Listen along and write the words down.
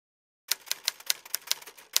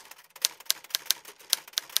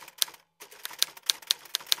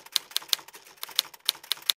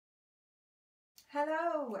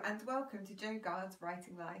and welcome to Jo Gard's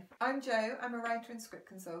Writing Life. I'm Jo, I'm a writer and script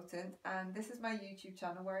consultant, and this is my YouTube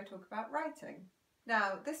channel where I talk about writing.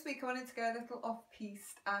 Now, this week I wanted to go a little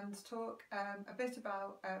off-piste and talk a bit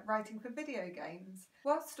about writing for video games.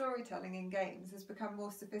 While storytelling in games has become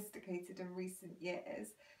more sophisticated in recent years,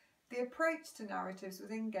 the approach to narratives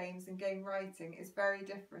within games and game writing is very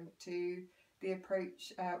different to the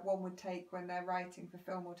approach one would take when they're writing for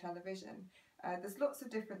film or television. There's lots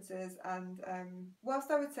of differences, and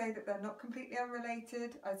whilst I would say that they're not completely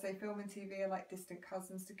unrelated, I'd say film and TV are like distant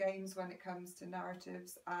cousins to games when it comes to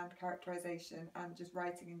narratives and characterisation and just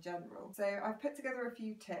writing in general. So I've put together a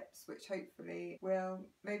few tips which hopefully will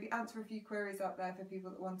maybe answer a few queries out there for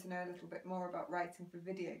people that want to know a little bit more about writing for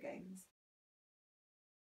video games.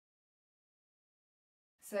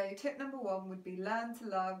 So tip number one would be learn to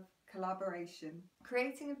love collaboration.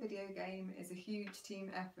 Creating a video game is a huge team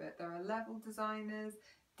effort. There are level designers,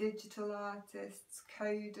 digital artists,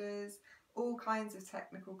 coders, all kinds of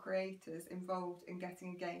technical creators involved in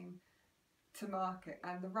getting a game to market,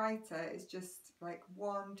 and the writer is just like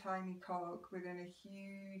one tiny cog within a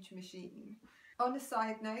huge machine. On a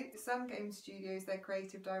side note, some game studios, their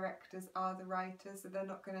creative directors are the writers, so they're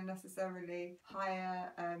not going to necessarily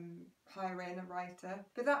hire in a writer.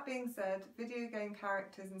 But that being said, video game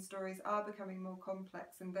characters and stories are becoming more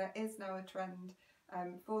complex, and there is now a trend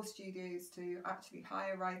for studios to actually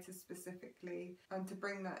hire writers specifically and to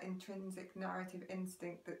bring that intrinsic narrative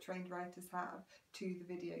instinct that trained writers have to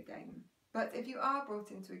the video game. But if you are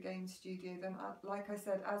brought into a game studio, then like I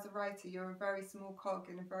said, as a writer, you're a very small cog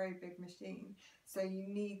in a very big machine. So you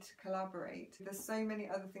need to collaborate. There's so many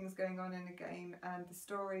other things going on in a game, and the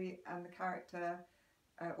story and the character,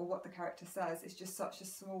 or what the character says, is just such a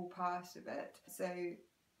small part of it. So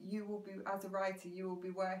you will be, as a writer, you will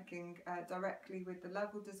be working directly with the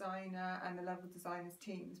level designer and the level designer's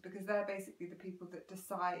teams, because they're basically the people that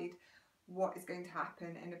decide what is going to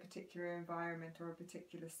happen in a particular environment or a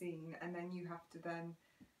particular scene, and then you have to then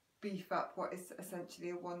beef up what is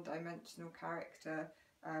essentially a one-dimensional character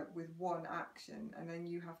with one action, and then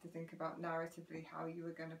you have to think about narratively how you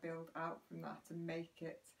are going to build out from that and make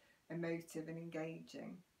it emotive and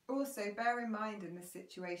engaging. Also, bear in mind in this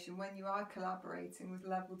situation, when you are collaborating with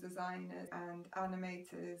level designers and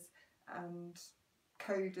animators and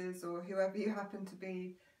coders or whoever you happen to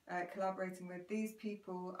be collaborating with, these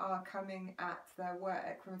people are coming at their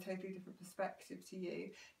work from a totally different perspective to you.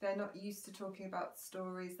 They're not used to talking about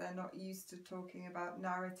stories, they're not used to talking about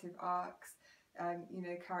narrative arcs,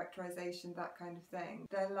 characterization, that kind of thing.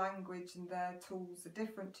 Their language and their tools are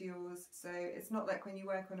different to yours, so it's not like when you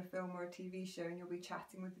work on a film or a TV show and you'll be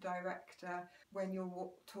chatting with the director when you're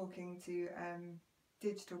talking to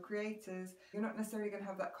digital creators. You're not necessarily going to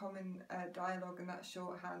have that common dialogue and that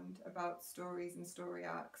shorthand about stories and story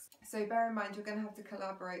arcs. So bear in mind, you're going to have to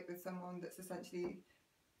collaborate with someone that's essentially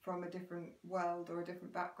from a different world or a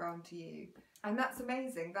different background to you. And that's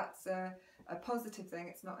amazing. That's a positive thing.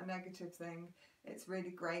 It's not a negative thing. It's really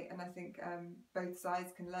great, and I think both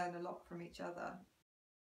sides can learn a lot from each other.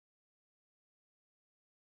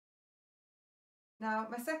 Now,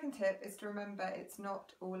 my second tip is to remember it's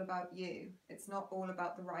not all about you. It's not all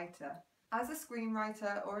about the writer. As a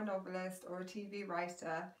screenwriter or a novelist or a TV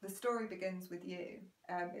writer, the story begins with you.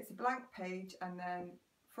 It's a blank page, and then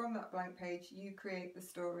from that blank page you create the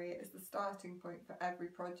story. It's the starting point for every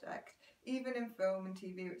project. Even in film and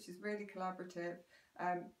TV, which is really collaborative,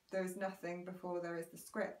 there is nothing before there is the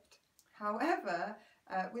script. However,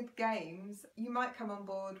 with games, you might come on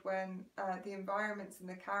board when the environments and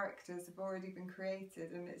the characters have already been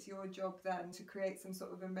created, and it's your job then to create some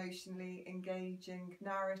sort of emotionally engaging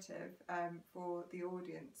narrative for the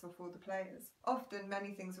audience or for the players. Often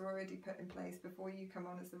many things are already put in place before you come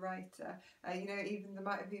on as the writer. Even there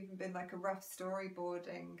might have even been like a rough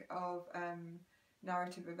storyboarding of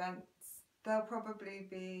narrative events. There'll probably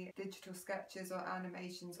be digital sketches or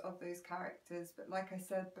animations of those characters, but like I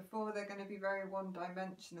said before, they're going to be very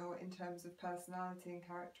one-dimensional in terms of personality and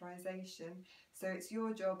characterisation. So it's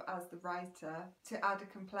your job as the writer to add a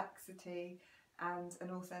complexity and an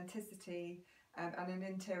authenticity and an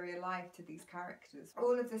interior life to these characters.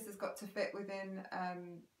 All of this has got to fit within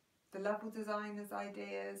the level designer's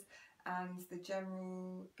ideas and the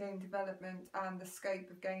general game development and the scope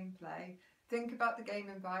of gameplay. Think about the game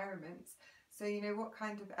environments. So what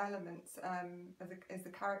kind of elements is the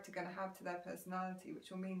character going to have to their personality,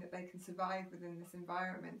 which will mean that they can survive within this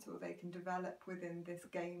environment or they can develop within this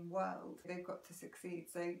game world. They've got to succeed.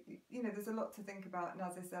 So there's a lot to think about, and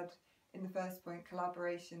as I said in the first point,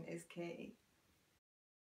 collaboration is key.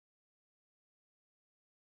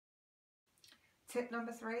 Tip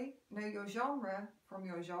number 3, know your genre from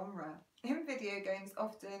your genre. In video games,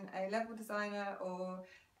 often a level designer or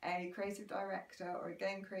a creative director or a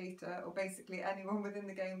game creator, or basically anyone within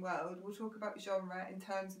the game world, will talk about genre in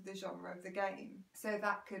terms of the genre of the game. So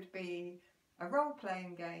that could be a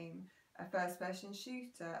role-playing game, a first-person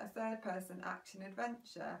shooter, a third-person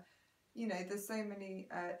action-adventure. You know, there's so many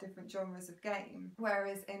different genres of game.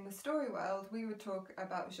 Whereas in the story world, we would talk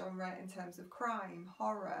about genre in terms of crime,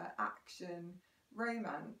 horror, action,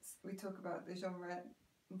 romance. We talk about the genre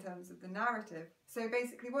in terms of the narrative. So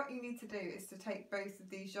basically what you need to do is to take both of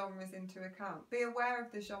these genres into account. Be aware of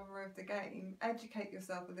the genre of the game, educate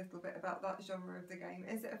yourself a little bit about that genre of the game.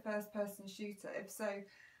 Is it a first-person shooter? If so,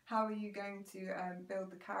 how are you going to build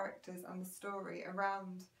the characters and the story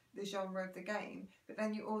around the genre of the game? But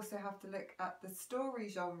then you also have to look at the story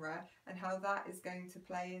genre and how that is going to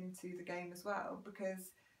play into the game as well,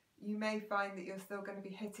 because you may find that you're still going to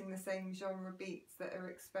be hitting the same genre beats that are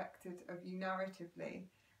expected of you narratively.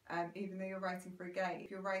 Even though you're writing for a game.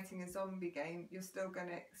 If you're writing a zombie game, you're still going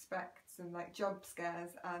to expect some like jump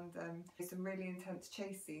scares and some really intense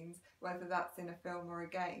chase scenes, whether that's in a film or a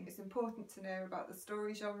game. It's important to know about the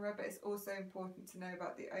story genre, but it's also important to know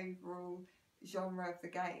about the overall genre of the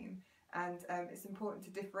game. And it's important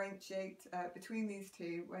to differentiate between these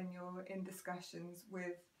two when you're in discussions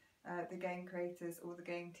with the game creators or the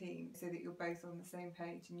game team, so that you're both on the same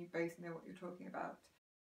page and you both know what you're talking about.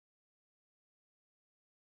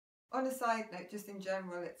 On a side note, just in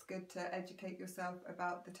general, it's good to educate yourself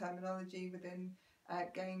about the terminology within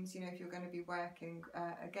games. You know, if you're going to be working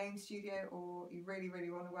a game studio, or you really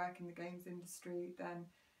want to work in the games industry, then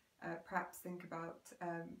perhaps think about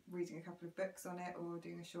reading a couple of books on it, or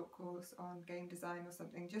doing a short course on game design or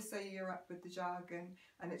something, just so you're up with the jargon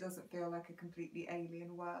and it doesn't feel like a completely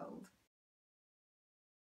alien world.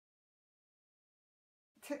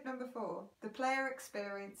 Tip number 4, the player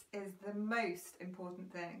experience is the most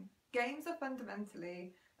important thing. Games are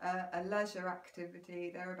fundamentally a leisure activity.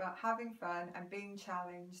 They're about having fun and being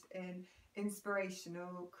challenged in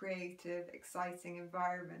inspirational, creative, exciting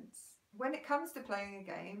environments. When it comes to playing a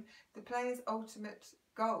game, the player's ultimate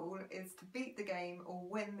goal is to beat the game or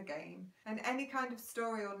win the game, and any kind of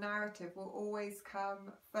story or narrative will always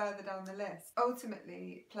come further down the list.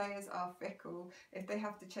 Ultimately, players are fickle. If they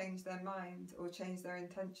have to change their mind or change their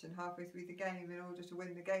intention halfway through the game in order to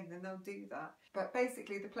win the game, then they'll do that. But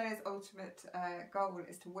basically, the player's ultimate goal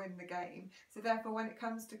is to win the game. So therefore, when it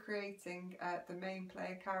comes to creating the main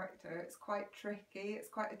player character, it's quite tricky. It's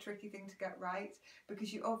quite a tricky thing to get right,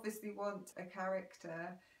 because you obviously want a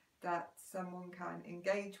character that someone can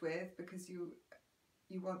engage with, because you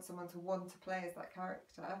want someone to want to play as that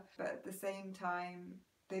character, but at the same time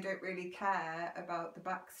they don't really care about the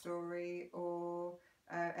backstory or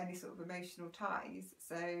any sort of emotional ties.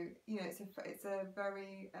 So you know, it's a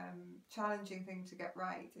very challenging thing to get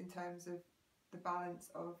right in terms of the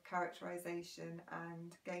balance of characterization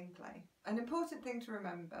and gameplay. An important thing to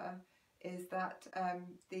remember is that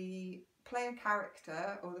the player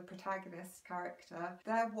character, or the protagonist character,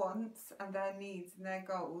 their wants and their needs and their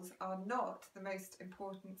goals are not the most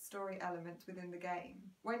important story element within the game.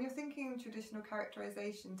 When you're thinking in traditional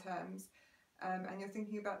characterization terms, and you're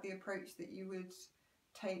thinking about the approach that you would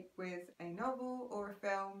take with a novel or a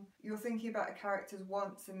film, you're thinking about a character's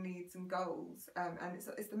wants and needs and goals, and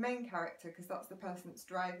it's the main character, because that's the person that's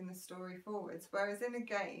driving the story forwards. Whereas in a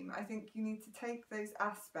game, I think you need to take those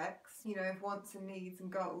aspects, you know, of wants and needs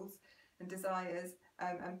and goals and desires,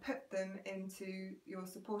 and put them into your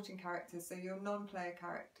supporting characters, so your non-player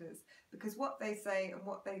characters, because what they say and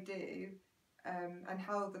what they do, and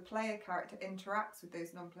how the player character interacts with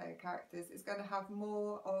those non-player characters, is going to have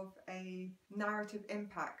more of a narrative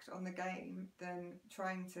impact on the game than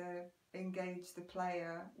trying to engage the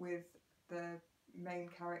player with the main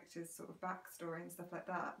character's sort of backstory and stuff like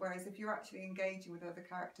that. Whereas if you're actually engaging with other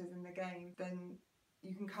characters in the game, then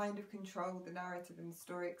you can kind of control the narrative and the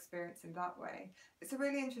story experience in that way. It's a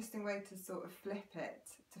really interesting way to sort of flip it,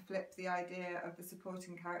 to flip the idea of the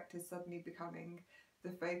supporting characters suddenly becoming the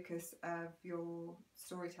focus of your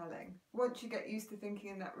storytelling. Once you get used to thinking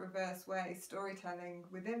in that reverse way, storytelling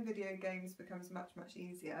within video games becomes much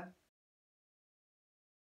easier.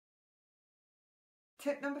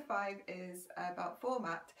 Tip number 5 is about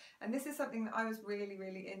format, and this is something that I was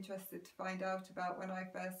really interested to find out about when I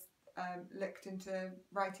first looked into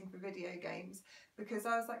writing for video games, because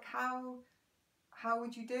I was like, how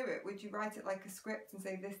would you do it? Would you write it like a script and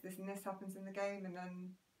say this and this happens in the game, and then,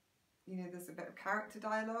 you know, there's a bit of character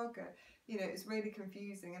dialogue? You know, it's really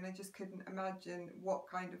confusing, and I just couldn't imagine what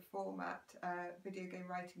kind of format video game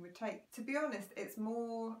writing would take. To be honest, it's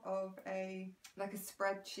more of like a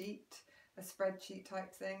spreadsheet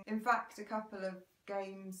type thing. In fact, a couple of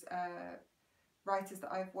games writers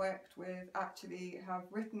that I've worked with actually have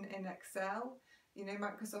written in Excel, you know,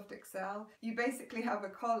 Microsoft Excel. You basically have a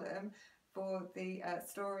column for the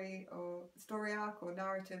story arc or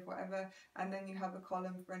narrative, whatever, and then you have a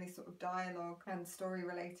column for any sort of dialogue and story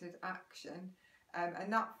related action,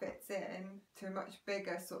 and that fits in to a much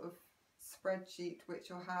bigger sort of spreadsheet, which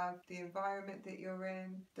will have the environment that you're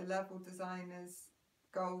in, the level designer's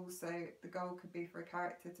goals. So the goal could be for a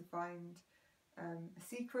character to find a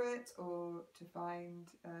secret or to find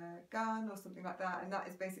a gun or something like that, and that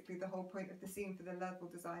is basically the whole point of the scene for the level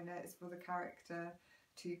designer, is for the character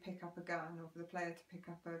to pick up a gun or for the player to pick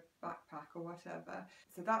up a backpack or whatever.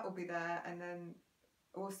 So that will be there, and then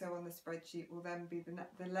also on the spreadsheet will then be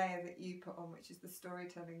the layer that you put on, which is the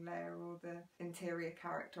storytelling layer or the interior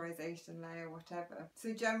characterization layer, whatever.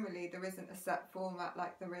 So generally there isn't a set format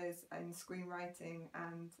like there is in screenwriting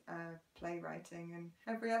and playwriting and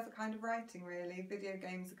every other kind of writing, really. Video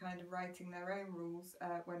games are kind of writing their own rules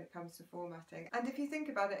when it comes to formatting. And if you think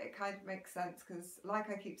about it, it kind of makes sense, because like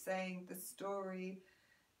I keep saying, the story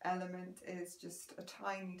element is just a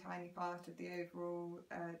tiny part of the overall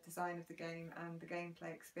design of the game and the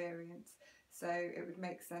gameplay experience, so it would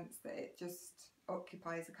make sense that it just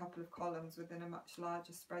occupies a couple of columns within a much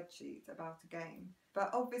larger spreadsheet about a game. But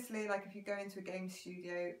obviously, like, if you go into a game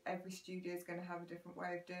studio, every studio is going to have a different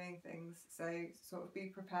way of doing things, so sort of be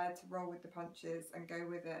prepared to roll with the punches and go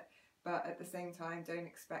with it, but at the same time don't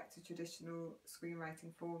expect a traditional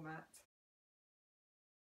screenwriting format.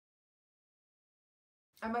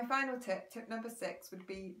 And my final tip number 6, would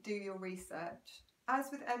be do your research. As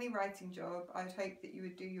with any writing job, I would hope that you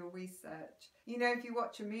would do your research. You know, if you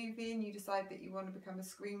watch a movie and you decide that you want to become a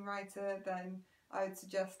screenwriter, then I would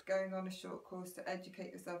suggest going on a short course to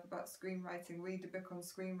educate yourself about screenwriting, read a book on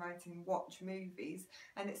screenwriting, watch movies.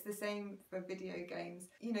 And it's the same for video games.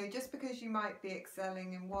 You know, just because you might be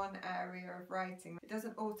excelling in one area of writing, it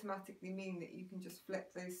doesn't automatically mean that you can just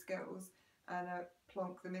flip those skills and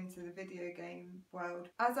plonk them into the video game world.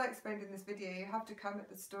 As I explained in this video, you have to come at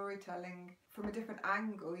the storytelling from a different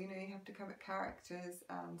angle. You know, you have to come at characters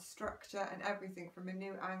and structure and everything from a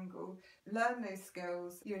new angle. Learn those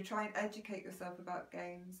skills, you know, try and educate yourself about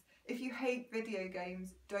games. If you hate video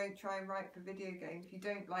games, don't try and write for video games. If you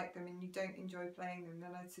don't like them and you don't enjoy playing them,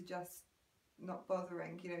 then I'd suggest not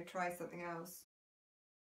bothering, you know, try something else.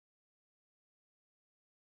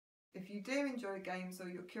 If you do enjoy games or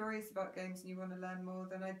you're curious about games and you want to learn more,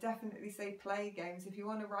 then I definitely say play games. If you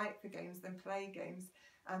want to write for games, then play games,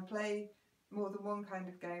 and play more than one kind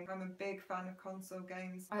of game. I'm a big fan of console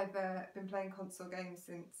games. I've been playing console games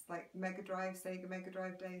since like Mega Drive, Sega Mega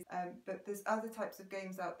Drive days, but there's other types of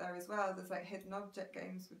games out there as well. There's like hidden object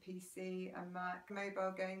games for PC and Mac,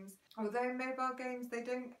 mobile games. Although mobile games, they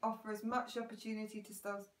don't offer as much opportunity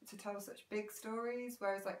to tell such big stories,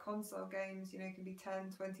 whereas like console games, you know, can be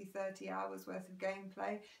 10, 20, 30 hours worth of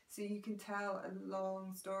gameplay, so you can tell a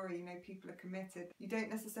long story, you know, people are committed. You don't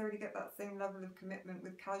necessarily get that same level of commitment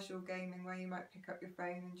with casual gaming, where you might pick up your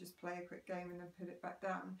phone and just play a quick game and then put it back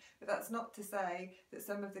down. But that's not to say that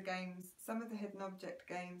some of the games, some of the hidden object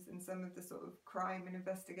games and some of the sort of crime and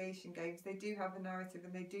investigation games, they do have a narrative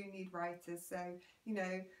and they do need writers. So, you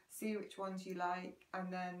know, see which ones you like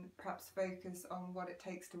and then perhaps focus on what it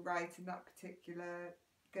takes to write in that particular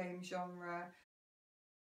game genre.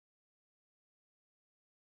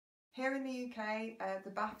 Here in the UK, the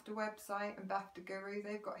BAFTA website and BAFTA Guru,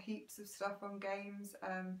 they've got heaps of stuff on games,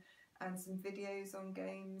 and some videos on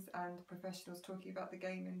games and professionals talking about the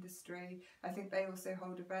game industry. I think they also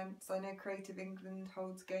hold events. I know Creative England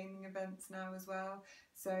holds gaming events now as well.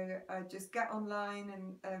 So just get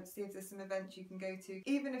online and see if there's some events you can go to.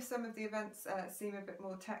 Even if some of the events seem a bit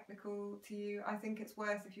more technical to you, I think it's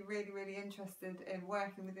worth, if you're really, really interested in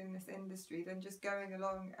working within this industry, then just going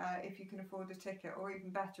along if you can afford a ticket, or even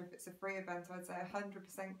better if it's a free event, I'd say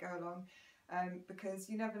 100% go along. Because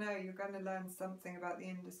you never know, you're going to learn something about the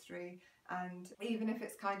industry, and even if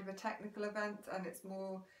it's kind of a technical event and it's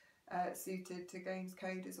more suited to games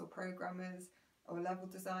coders or programmers or level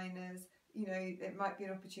designers, you know, it might be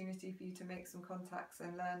an opportunity for you to make some contacts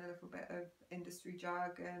and learn a little bit of industry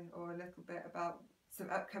jargon or a little bit about some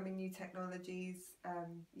upcoming new technologies.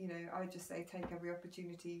 You know, I would just say take every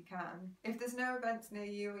opportunity you can. If there's no events near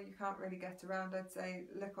you or you can't really get around, I'd say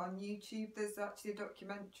look on YouTube. There's actually a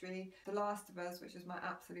documentary, The Last of Us, which is my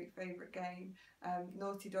absolute favourite game.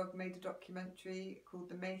 Naughty Dog made a documentary called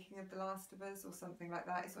The Making of The Last of Us or something like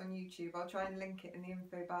that. It's on YouTube. I'll try and link it in the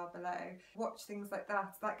info bar below. Watch things like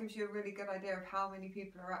that. That gives you a really good idea of how many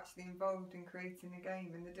people are actually involved in creating a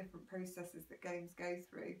game and the different processes that games go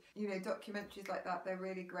through. You know, documentaries like that, they're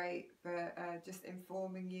really great for just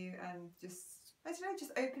informing you and just I don't know,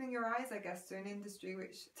 just opening your eyes, I guess, to an industry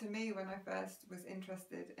which, to me, when I first was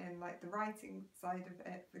interested in like the writing side of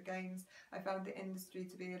it for games, I found the industry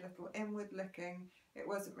to be a little inward looking. It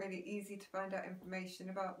wasn't really easy to find out information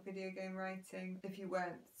about video game writing if you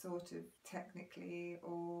weren't sort of technically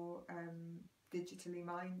or digitally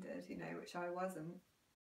minded, you know, which I wasn't.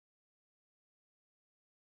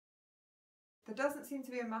 There doesn't seem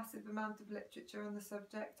to be a massive amount of literature on the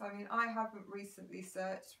subject. I mean, I haven't recently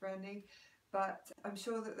searched for any, but I'm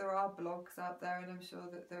sure that there are blogs out there, and I'm sure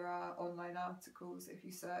that there are online articles if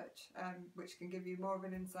you search, which can give you more of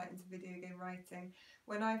an insight into video game writing.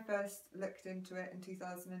 When I first looked into it in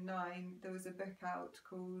 2009, there was a book out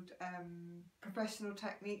called Professional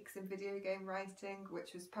Techniques in Video Game Writing,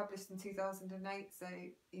 which was published in 2008. So,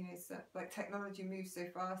 you know, so, like, technology moves so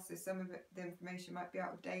fast, so some of it, the information might be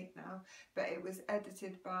out of date now, but it was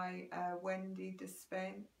edited by Wendy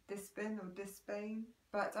Disspain,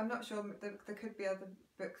 but I'm not sure, there could be other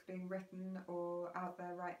books being written or out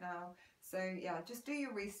there right now. So yeah, just do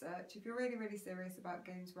your research. If you're really, really serious about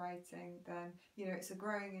games writing, then, you know, it's a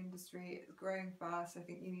growing industry, it's growing fast. I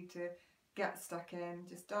think you need to get stuck in,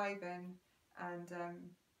 just dive in and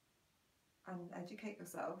educate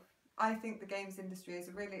yourself. I think the games industry is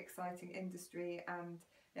a really exciting industry, and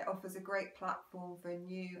it offers a great platform for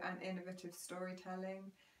new and innovative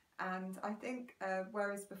storytelling. And I think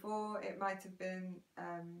whereas before it might have been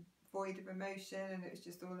void of emotion and it was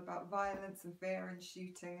just all about violence and fear and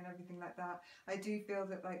shooting and everything like that, I do feel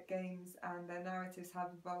that like games and their narratives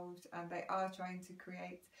have evolved, and they are trying to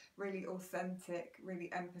create really authentic,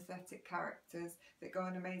 really empathetic characters that go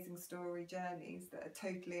on amazing story journeys that are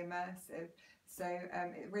totally immersive. So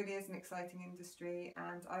it really is an exciting industry,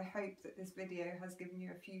 and I hope that this video has given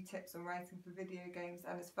you a few tips on writing for video games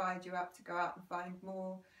and has fired you up to go out and find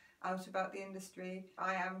more out about the industry.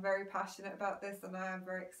 I am very passionate about this, and I am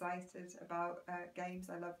very excited about games.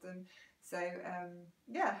 I love them. So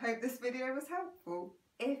yeah, hope this video was helpful.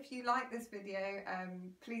 If you like this video,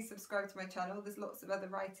 please subscribe to my channel. There's lots of other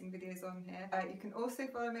writing videos on here. You can also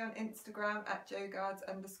follow me on Instagram at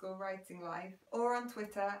joguards_writinglife, or on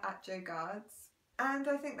Twitter at joguards. And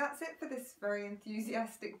I think that's it for this very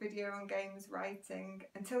enthusiastic video on games writing.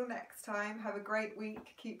 Until next time, have a great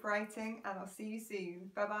week, keep writing, and I'll see you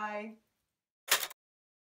soon. Bye bye.